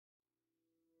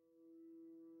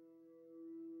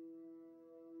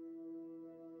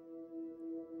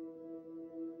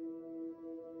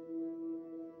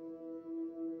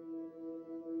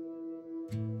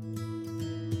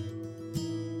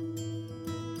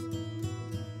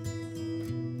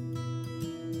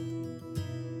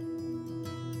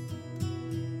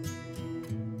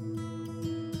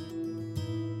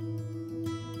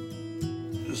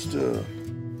Just,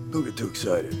 don't get too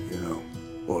excited, you know,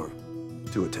 or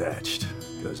too attached,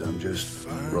 because I'm just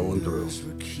rolling through.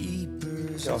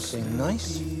 Dog seem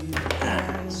nice,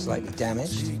 slightly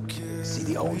damaged. See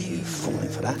the old you falling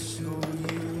for that?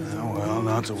 Oh, well,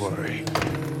 not to worry.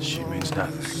 She means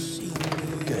nothing.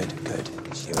 Good, good.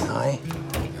 It's you and I,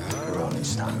 the Rolling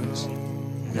Stones.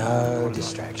 No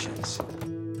distractions.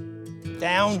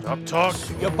 Down. Stop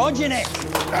talking. You're bodging it.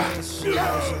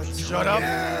 Shut up.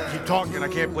 Keep talking. I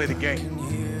can't play the game.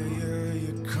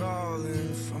 You're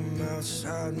calling from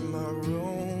outside my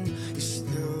room. You're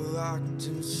still locked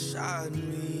inside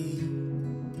me.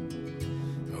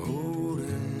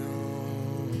 Holding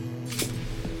on.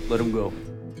 Let him go.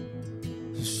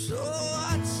 So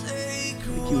I take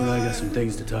You and I got some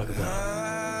things to talk about.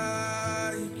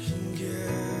 I can get.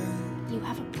 You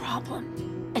have a problem,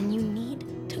 and you need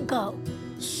to go.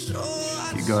 So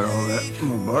I You got all that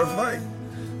from a bar fight?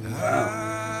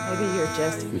 Maybe you're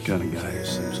just... The kind of guy who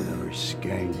sleeps with every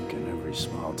skank and every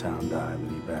small town dive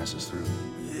that he passes through.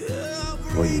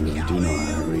 Well, you really do know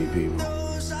how to read people.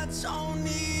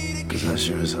 Because that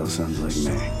sure as hell sounds like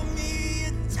me.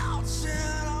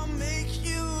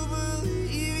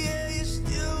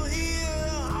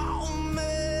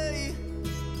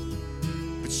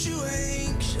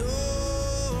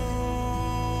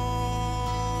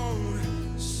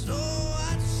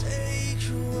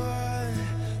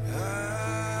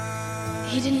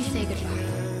 He didn't say goodbye.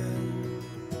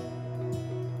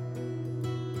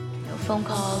 No phone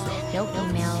calls, no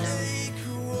emails.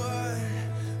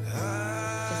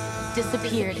 Just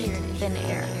disappeared into thin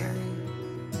air.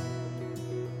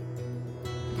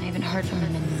 I haven't heard from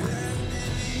him in months.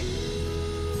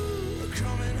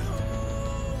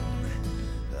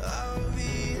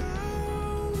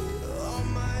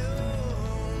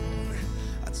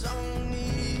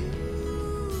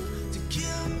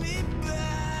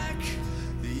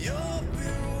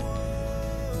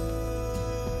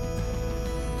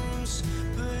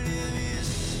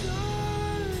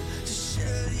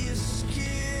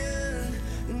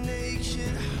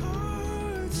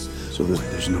 So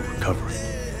there's no recovery.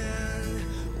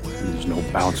 There's no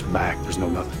bounce back. There's no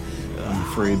nothing. I'm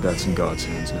afraid that's in God's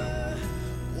hands now.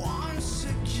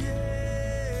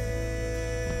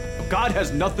 God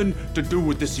has nothing to do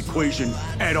with this equation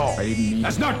at all. I didn't mean...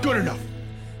 That's not good enough.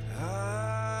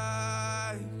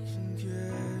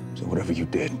 So whatever you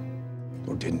did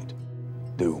or didn't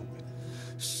do,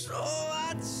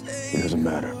 it doesn't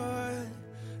matter.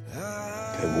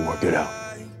 Okay, we'll work it out.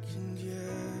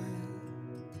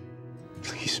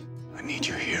 Please, I need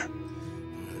you here.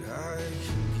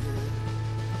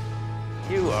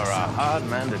 You are a hard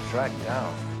man to track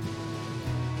down.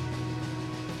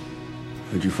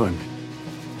 How'd you find me?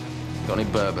 Got any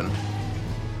bourbon?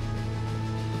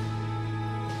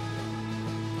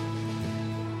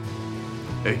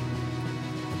 Hey.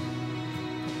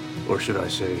 Or should I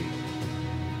say,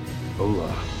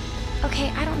 hola. Okay,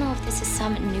 I don't know if this is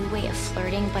some new way of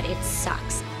flirting, but it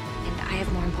sucks. And I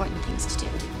have more important things to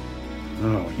do.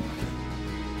 No,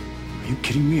 are you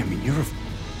kidding me? I mean,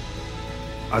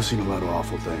 I've seen a lot of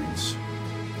awful things.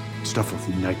 Stuff of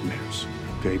nightmares,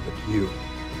 okay? But you're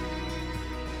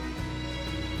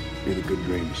the good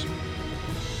dreams.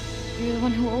 You're the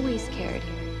one who always cared.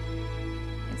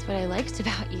 That's what I liked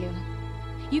about you.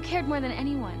 You cared more than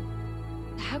anyone.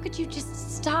 How could you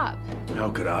just stop? How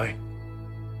could I?